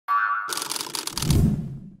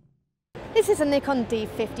This is a Nikon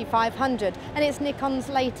D5500 and it's Nikon's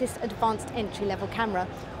latest advanced entry-level camera.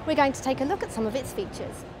 We're going to take a look at some of its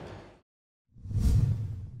features.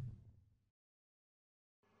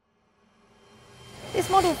 This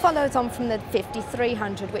model follows on from the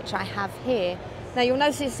 5300, which I have here. Now you'll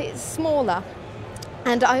notice it's smaller,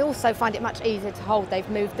 and I also find it much easier to hold. They've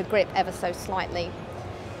moved the grip ever so slightly.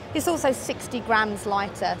 It's also 60 grams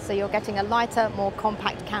lighter, so you're getting a lighter, more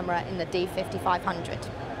compact camera in the D5500.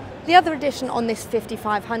 The other addition on this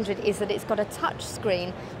 5500 is that it's got a touch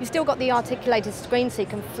screen. You've still got the articulated screen so you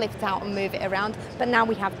can flip it out and move it around, but now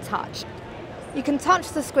we have touch. You can touch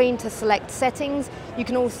the screen to select settings. You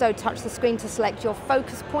can also touch the screen to select your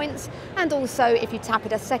focus points, and also if you tap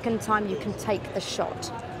it a second time you can take the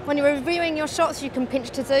shot. When you're reviewing your shots you can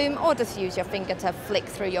pinch to zoom or just use your finger to flick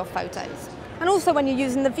through your photos. And also when you're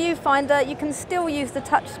using the viewfinder you can still use the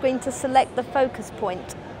touch screen to select the focus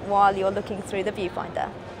point while you're looking through the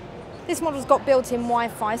viewfinder. This model's got built-in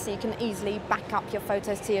Wi-Fi so you can easily back up your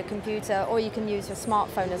photos to your computer, or you can use your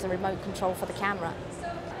smartphone as a remote control for the camera.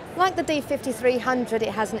 Like the D5300, it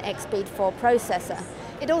has an XB4 processor.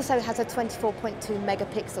 It also has a 24.2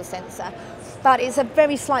 megapixel sensor, but it's a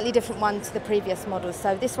very slightly different one to the previous models,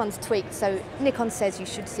 so this one's tweaked, so Nikon says you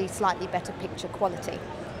should see slightly better picture quality.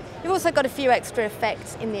 You've also got a few extra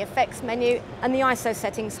effects in the effects menu, and the ISO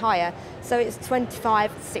setting's higher, so it's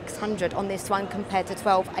 25/600 on this one compared to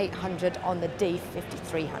 12/800 on the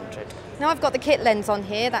D5300. Now I've got the kit lens on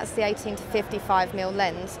here, that's the 18 to 55mm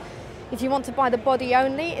lens. If you want to buy the body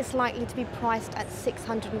only, it's likely to be priced at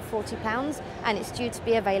 £640 and it's due to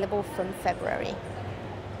be available from February.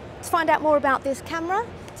 To find out more about this camera,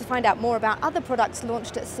 to find out more about other products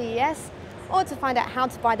launched at CES, or to find out how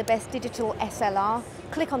to buy the best digital SLR,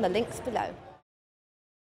 click on the links below.